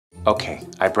Okay,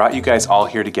 I brought you guys all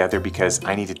here together because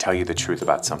I need to tell you the truth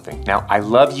about something. Now, I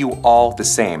love you all the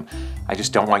same. I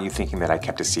just don't want you thinking that I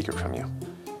kept a secret from you.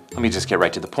 Let me just get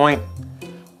right to the point.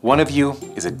 One of you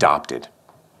is adopted.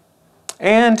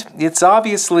 And it's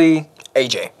obviously...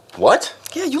 AJ. What?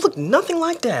 Yeah, you look nothing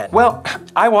like Dad. Well,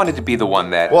 I wanted to be the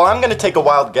one that... Well, I'm gonna take a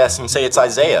wild guess and say it's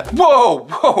Isaiah. Whoa,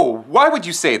 whoa, why would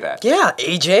you say that? Yeah,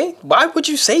 AJ, why would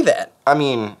you say that? I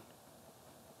mean...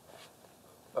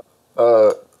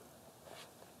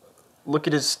 Look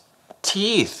at his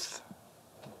teeth.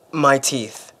 My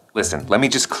teeth. Listen, let me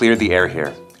just clear the air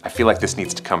here. I feel like this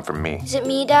needs to come from me. Is it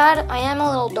me, Dad? I am a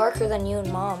little darker than you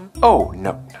and Mom. Oh,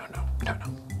 no.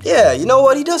 Yeah, you know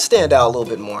what? He does stand out a little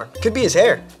bit more. Could be his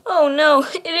hair. Oh no,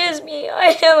 it is me.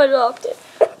 I am adopted.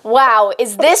 Wow,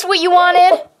 is this what you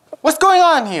wanted? What's going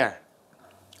on here?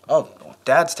 Oh,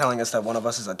 Dad's telling us that one of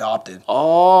us is adopted.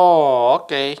 Oh,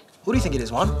 okay. Who do you think it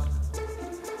is, Juan?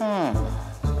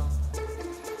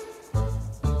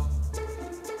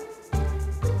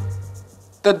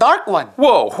 The dark one.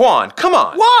 Whoa, Juan, come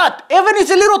on. What? Evan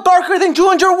is a little darker than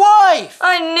you and your wife.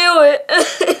 I knew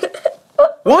it.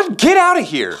 Juan, get out of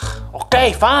here.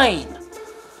 Okay, fine.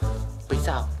 Peace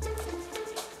out.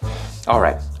 All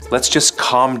right, let's just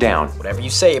calm down. Whatever you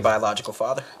say, biological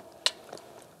father.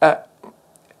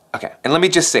 Okay, and let me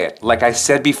just say it. Like I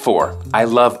said before, I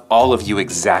love all of you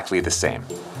exactly the same.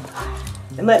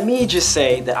 And let me just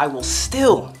say that I will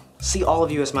still see all of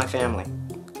you as my family.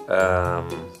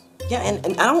 Yeah,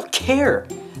 and I don't care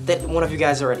that one of you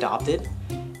guys are adopted.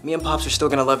 Me and Pops are still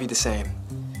gonna love you the same.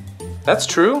 That's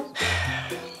true.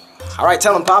 All right,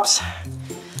 tell him, Pops.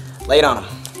 Lay it on him.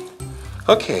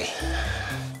 Okay.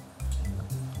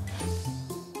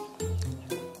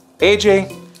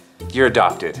 AJ, you're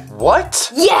adopted.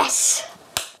 What? Yes!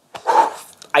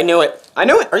 I knew it. I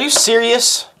knew it. Are you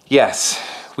serious? Yes,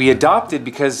 we adopted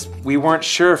because we weren't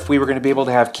sure if we were going to be able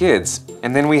to have kids.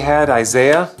 And then we had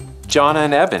Isaiah, Jonna,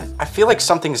 and Evan. I feel like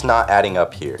something's not adding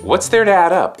up here. What's there to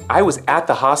add up? I was at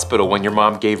the hospital when your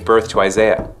mom gave birth to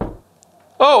Isaiah.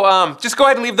 Oh, just go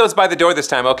ahead and leave those by the door this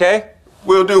time, okay?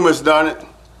 Will do, Miss Darnett.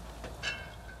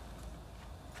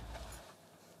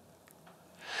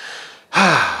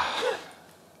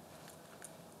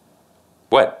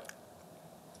 What?